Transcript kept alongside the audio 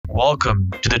welcome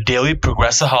to the Daily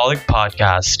Progressaholic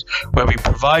Podcast, where we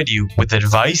provide you with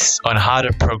advice on how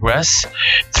to progress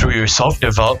through your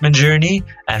self-development journey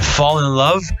and fall in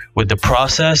love with the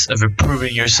process of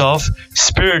improving yourself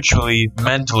spiritually,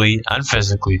 mentally, and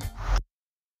physically.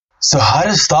 So how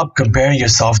to stop comparing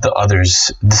yourself to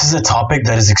others? This is a topic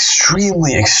that is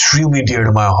extremely dear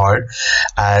to my heart,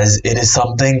 as it is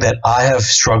something that I have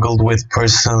struggled with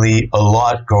personally a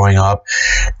lot growing up,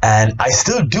 and I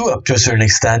still do up to a certain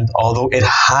extent, although it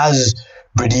has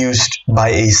reduced by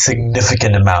a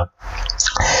significant amount.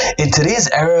 In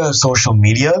today's era of social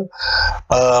media,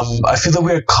 I feel that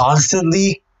we're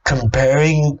constantly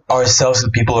comparing ourselves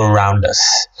to people around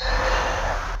us.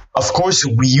 Of course,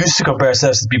 we used to compare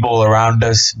ourselves to people around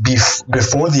us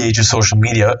before the age of social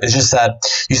media. It's just that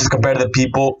you used to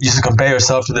compare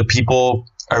yourself to the people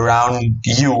around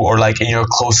you, or like in your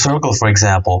close circle, for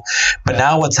example. But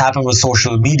now what's happened with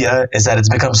social media is that it's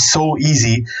become so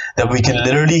easy that we can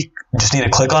literally just need to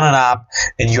click on an app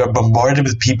and you're bombarded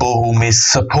with people who may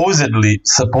supposedly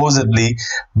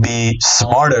be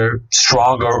smarter,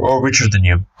 stronger, or richer than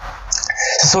you.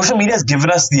 So social media has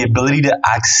given us the ability to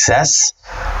access,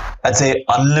 I'd say,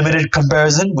 unlimited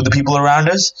comparison with the people around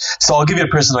us. So I'll give you a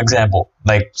personal example.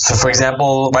 For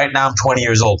example, right now I'm 20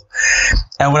 years old.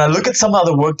 And when I look at some of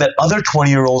the work that other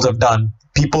 20-year-olds have done,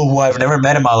 people who I've never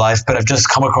met in my life, but I've just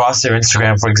come across their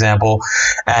Instagram, for example,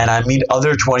 and I meet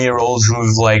other 20-year-olds who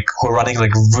are running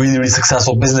really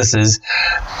successful businesses,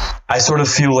 I sort of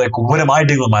feel like, what am I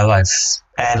doing with my life?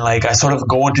 And I sort of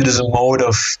go into this mode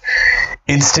of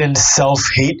instant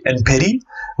self-hate and pity.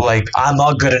 I'm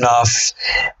not good enough.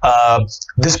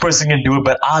 This person can do it,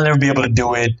 but I'll never be able to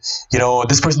do it.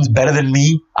 This person's better than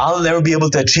me. I'll never be able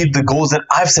to achieve the goals that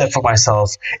I've set for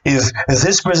myself. If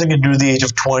this person can do it at the age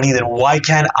of 20, then why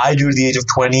can't I do it at the age of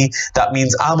 20? That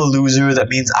means I'm a loser. That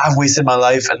means I've wasted my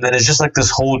life. And then it's just this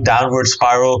whole downward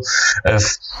spiral of,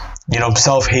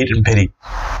 self-hate and pity.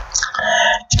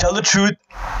 To tell the truth,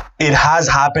 it has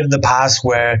happened in the past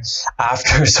where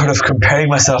after sort of comparing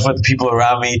myself with the people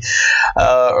around me,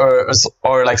 or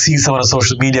seeing someone on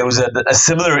social media who's at a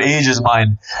similar age as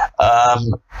mine, I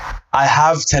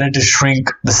have tended to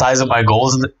shrink the size of my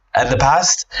goals in the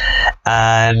past.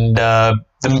 And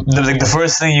the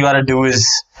first thing you got to do is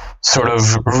sort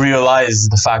of realize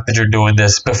the fact that you're doing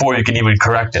this before you can even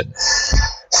correct it.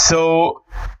 So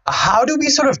how do we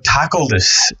sort of tackle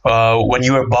this when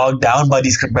you are bogged down by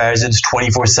these comparisons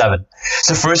 24/7?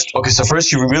 So first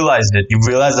you realized it. You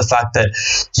realize the fact that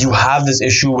you have this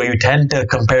issue where you tend to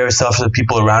compare yourself to the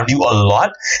people around you a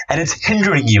lot, and it's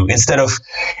hindering you instead of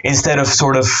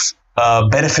sort of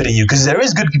benefiting you, because there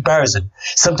is good comparison.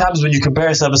 Sometimes when you compare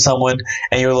yourself to someone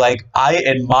and you're like, I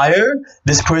admire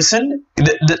this person,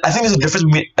 I think there's a difference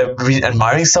between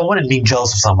admiring someone and being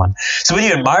jealous of someone. So when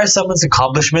you admire someone's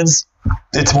accomplishments,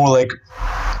 it's more like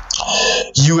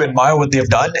you admire what they've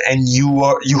done and you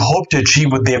hope to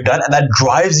achieve what they've done, and that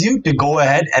drives you to go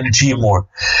ahead and achieve more.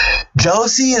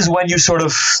 Jealousy, on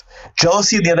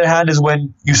the other hand, is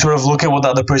when you sort of look at what the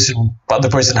other person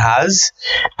has,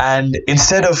 and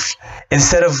instead of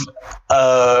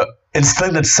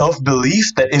instilling that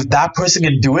self-belief that if that person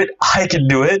can do it, I can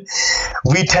do it,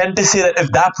 we tend to say that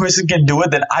if that person can do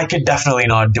it, then I can definitely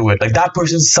not do it. That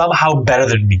person's somehow better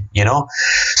than me,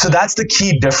 So that's the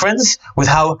key difference with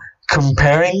how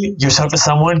comparing yourself to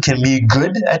someone can be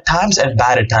good at times and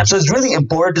bad at times. So it's really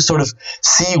important to sort of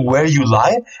see where you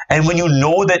lie, and when you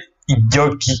know that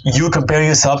you comparing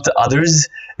yourself to others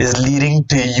is leading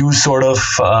to you sort of,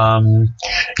 not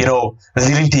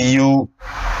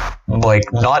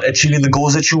achieving the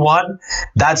goals that you want,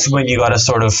 that's when you got to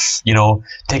sort of,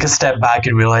 take a step back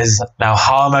and realize, now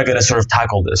how am I going to sort of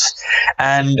tackle this?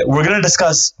 And we're going to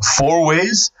discuss 4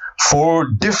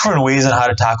 different ways on how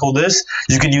to tackle this.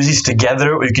 You can use these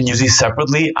together or you can use these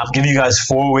separately. I'm giving you guys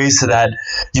 4 ways so that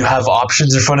you have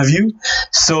options in front of you.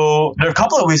 So there are a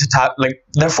couple of ways to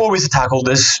there are 4 ways to tackle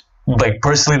this.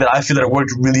 Personally, that I feel that it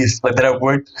worked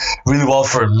really well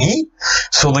for me.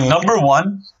 So number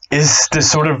 1 is to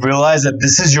sort of realize that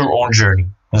this is your own journey.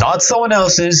 Not someone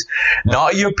else's,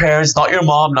 not your parents, not your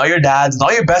mom, not your dad's,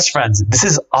 not your best friends. This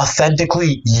is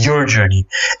authentically your journey.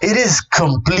 It is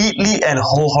completely and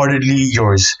wholeheartedly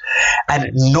yours.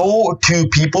 And no 2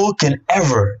 people can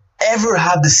ever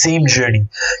have the same journey,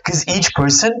 because each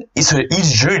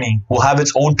journey will have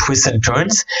its own twists and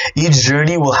turns. Each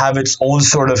journey will have its own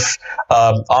sort of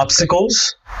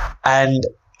obstacles, and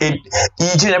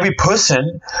each and every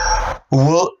person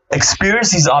will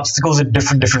experience these obstacles in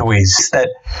different ways. That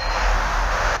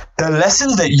the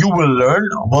lessons that you will learn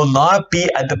will not be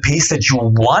at the pace that you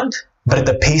want, but at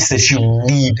the pace that you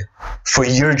need for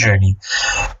your journey.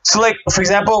 So like, for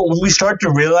example, when we start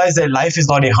to realize that life is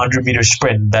not a 100-meter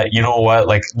sprint, that, you know what,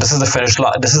 like, this is the finish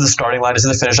line, this is the starting line, this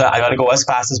is the finish line, I got to go as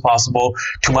fast as possible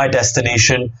to my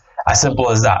destination, as simple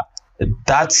as that.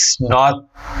 That's not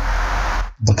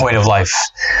the point of life.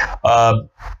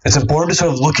 It's important to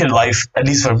sort of look at life, at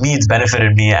least for me, it's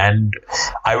benefited me, and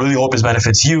I really hope it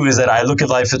benefits you, is that I look at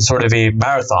life in sort of a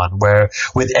marathon where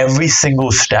with every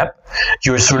single step,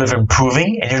 you're sort of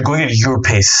improving and you're going at your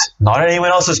pace, not at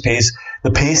anyone else's pace,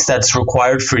 the pace that's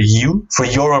required for you, for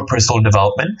your own personal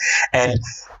development. And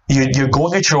you're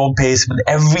going at your own pace. With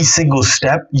every single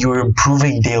step, you're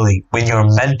improving daily in your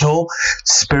mental,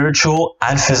 spiritual,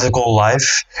 and physical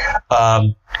life.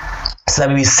 So that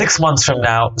maybe 6 months from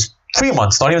now, 3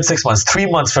 months, not even 6 months, 3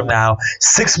 months from now,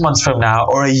 6 months from now,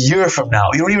 or a year from now,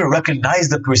 you don't even recognize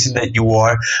the person that you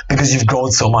are because you've grown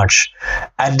so much.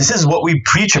 And this is what we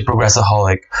preach at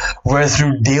Progressaholic, where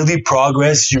through daily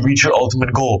progress, you reach your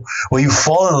ultimate goal, where you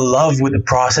fall in love with the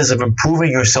process of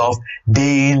improving yourself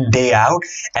day in, day out,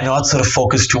 and not sort of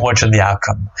focus too much on the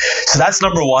outcome. So that's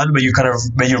number one, where you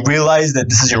realize that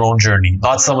this is your own journey,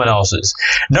 not someone else's.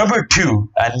 Number two,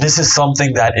 and this is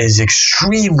something that is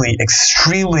extremely,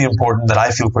 extremely important that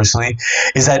I feel personally,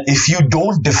 is that if you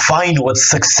don't define what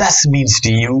success means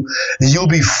to you, you'll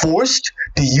be forced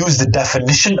to use the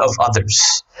definition of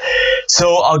others.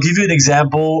 So I'll give you an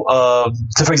example.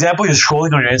 So for example, you're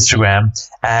scrolling on your Instagram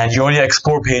and you're on your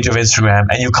explore page of Instagram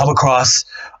and you come across,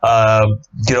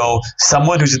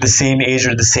 someone who's at the same age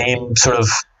or the same sort of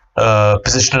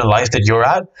position in life that you're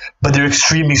at, but they're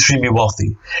extremely, extremely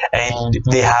wealthy and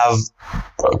they have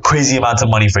crazy amounts of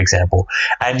money, for example.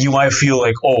 And you might feel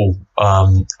like,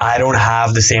 I don't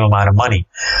have the same amount of money.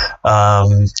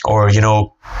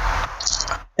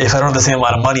 If I don't have the same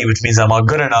amount of money, which means I'm not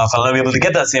good enough, I'll never be able to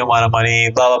get that same amount of money,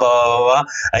 blah, blah, blah, blah, blah.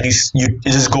 And it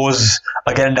just goes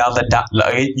again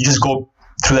you just go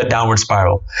through that downward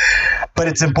spiral. But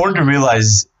it's important to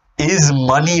realize, is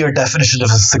money your definition of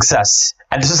success?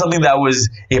 And this is something that was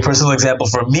a personal example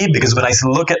for me, because when I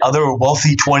look at other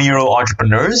wealthy 20-year-old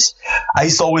entrepreneurs, I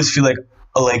used to always feel like,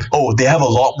 they have a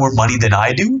lot more money than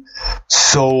I do.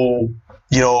 So,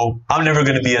 I'm never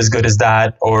going to be as good as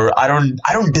that, or I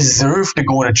don't deserve to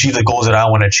go and achieve the goals that I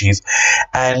want to achieve.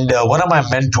 And one of my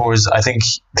mentors, I think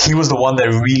he was the one that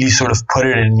really sort of put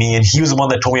it in me, and he was the one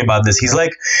that told me about this. He's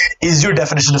like, is your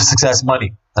definition of success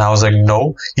money? And I was like,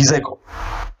 no. He's like,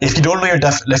 if you don't know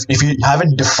if you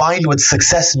haven't defined what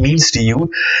success means to you,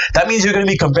 that means you're going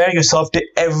to be comparing yourself to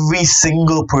every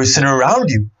single person around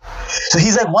you. So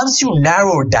he's like, once you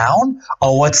narrow down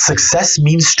on what success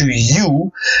means to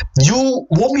you, you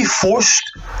won't be forced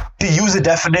to use the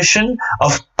definition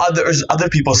of other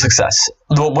people's success,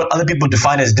 what other people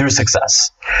define as their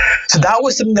success. So that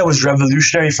was something that was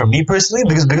revolutionary for me personally,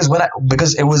 because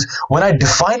it was when I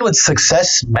defined what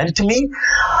success meant to me,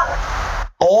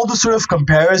 all the sort of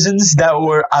comparisons that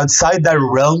were outside that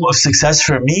realm of success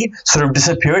for me sort of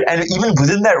disappeared. And even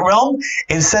within that realm,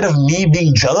 instead of me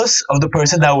being jealous of the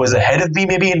person that was ahead of me,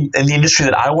 maybe in the industry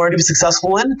that I wanted to be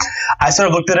successful in, I sort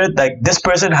of looked at it like, this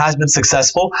person has been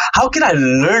successful. How can I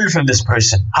learn from this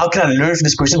person? How can I learn from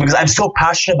this person? Because I'm so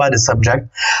passionate about the subject.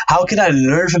 How can I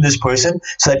learn from this person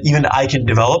so that even I can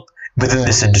develop within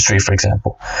this industry, for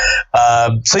example?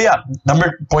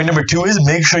 Point number two is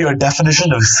make sure your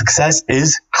definition of success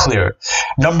is clear.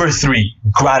 Number three,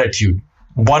 gratitude.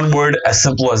 One word, as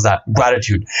simple as that,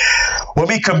 gratitude. When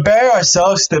we compare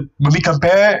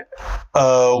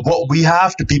what we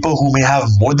have to people who may have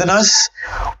more than us,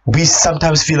 we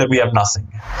sometimes feel like we have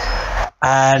nothing.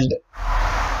 And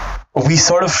we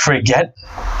sort of forget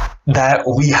that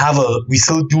we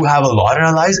still do have a lot in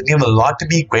our lives, and we have a lot to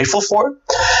be grateful for.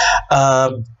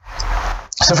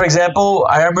 So for example,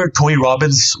 I remember Tony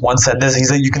Robbins once said this. He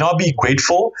said, you cannot be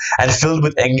grateful and filled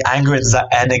with anger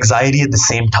and anxiety at the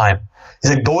same time.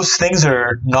 He's like, those things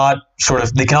are not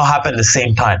they cannot happen at the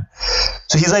same time.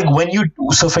 So he's like, for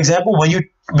example, when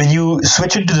you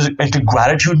switch into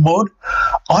gratitude mode,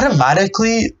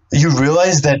 automatically you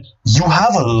realize that you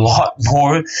have a lot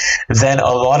more than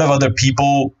a lot of other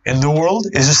people in the world.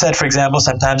 It's just that, for example,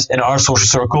 sometimes in our social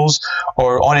circles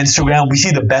or on Instagram, we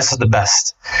see the best of the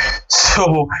best.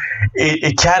 So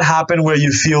it can happen where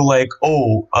you feel like,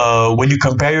 when you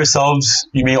compare yourselves,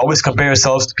 you may always compare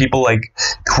yourselves to people like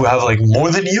who have like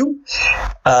more than you.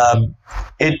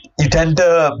 You tend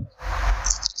to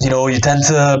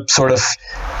sort of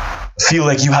feel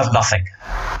like you have nothing.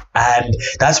 And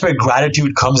that's where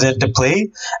gratitude comes into play.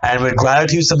 And with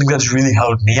gratitude, something that's really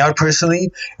helped me out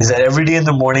personally is that every day in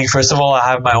the morning, first of all, I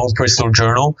have my own personal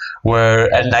journal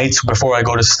where at nights before I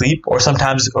go to sleep, or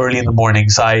sometimes early in the morning.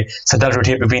 So I sometimes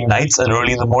rotate between nights and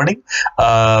early in the morning.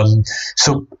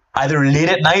 So either late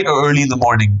at night or early in the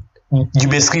morning, you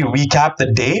basically recap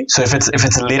the day. So if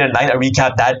it's late at night, I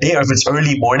recap that day, or if it's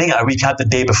early morning, I recap the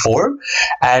day before,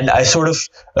 and I sort of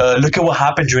look at what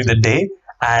happened during the day.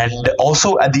 And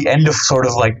also at the end of sort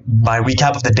of like my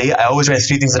recap of the day, I always write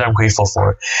 3 things that I'm grateful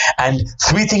for, and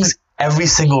 3 things every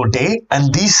single day,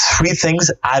 and these 3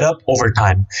 things add up over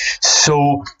time.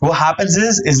 So what happens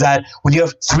is that when you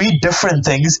have 3 different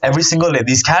things every single day,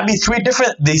 these can be 3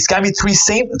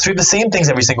 the same things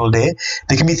every single day.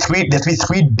 There can be 3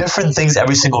 different things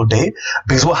every single day,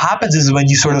 because what happens is when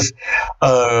you sort of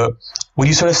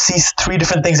see 3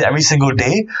 different things every single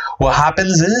day, what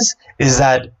happens is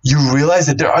that you realize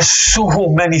that there are so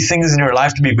many things in your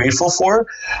life to be grateful for,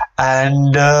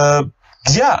 and that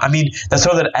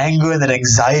sort of that anger and that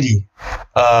anxiety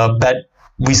that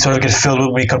we sort of get filled with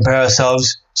when we compare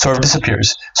ourselves sort of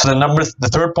disappears. So the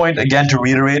third point, again, to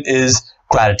reiterate, is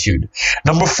gratitude.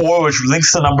 Number 4, which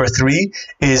links to number 3,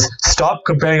 is stop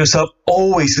comparing yourself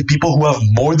always to people who have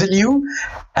more than you,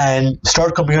 and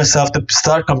start comparing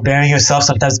yourself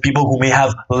sometimes to people who may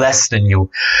have less than you.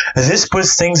 This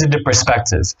puts things into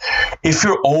perspective. If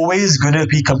you're always going to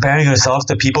be comparing yourself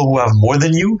to people who have more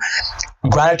than you,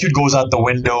 gratitude goes out the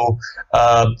window.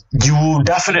 You will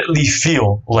definitely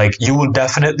feel that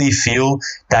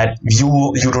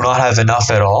you do not have enough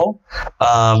at all.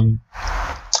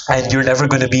 And you're never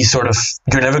going to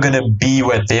be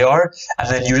where they are. And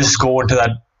then you just go into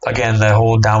that, again, that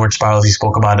whole downward spiral you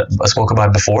spoke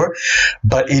about before.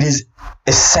 But it is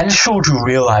essential to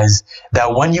realize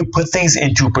that when you put things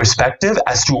into perspective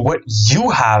as to what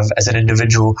you have as an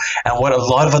individual and what a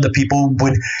lot of other people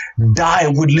would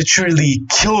literally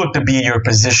kill to be in your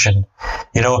position,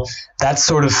 that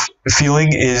sort of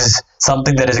feeling is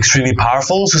something that is extremely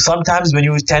powerful. So sometimes when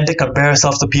you tend to compare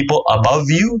yourself to people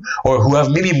above you, or who have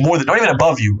maybe more than, not even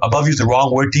above you is the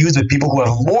wrong word to use, but people who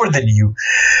have more than you,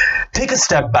 take a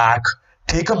step back,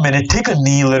 take a minute, take a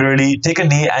knee,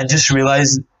 and just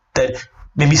realize that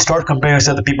maybe start comparing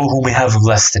yourself to people who may have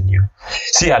less than you.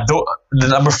 So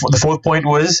the 4th point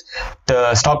was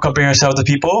to stop comparing yourself to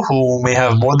people who may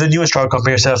have more than you, and start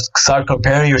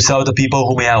comparing yourself to people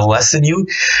who may have less than you.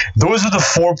 Those are the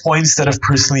 4 points that have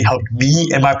personally helped me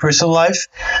in my personal life.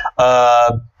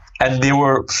 And they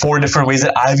were 4 different ways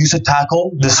that I've used to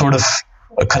tackle this sort of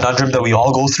a conundrum that we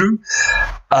all go through.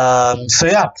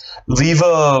 Leave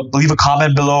a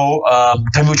comment below.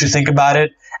 Tell me what you think about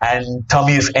it, and tell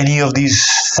me if any of these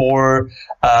 4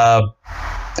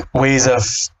 ways have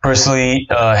personally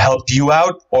helped you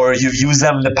out, or you've used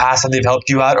them in the past and they've helped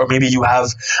you out, or maybe you have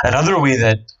another way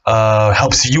that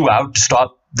helps you out to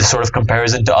stop this sort of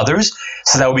comparison to others,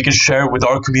 so that we can share with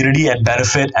our community and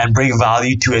benefit and bring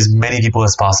value to as many people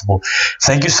as possible.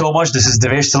 Thank you so much. This is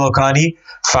Devesh Tilokani,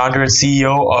 founder and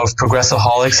CEO of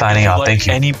Progressaholic, signing out. Thank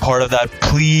you. Any part of that,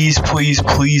 please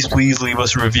leave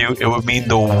us a review. It would mean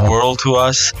the world to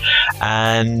us.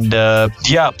 And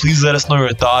please let us know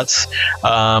your thoughts.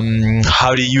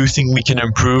 How do you think we can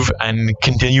improve and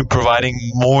continue providing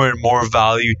more and more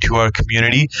value to our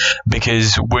community?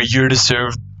 Because we're here to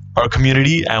serve our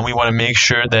community, and we want to make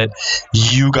sure that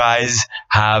you guys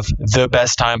have the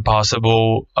best time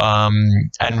possible,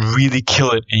 and really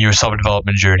kill it in your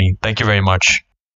self-development journey. Thank you very much.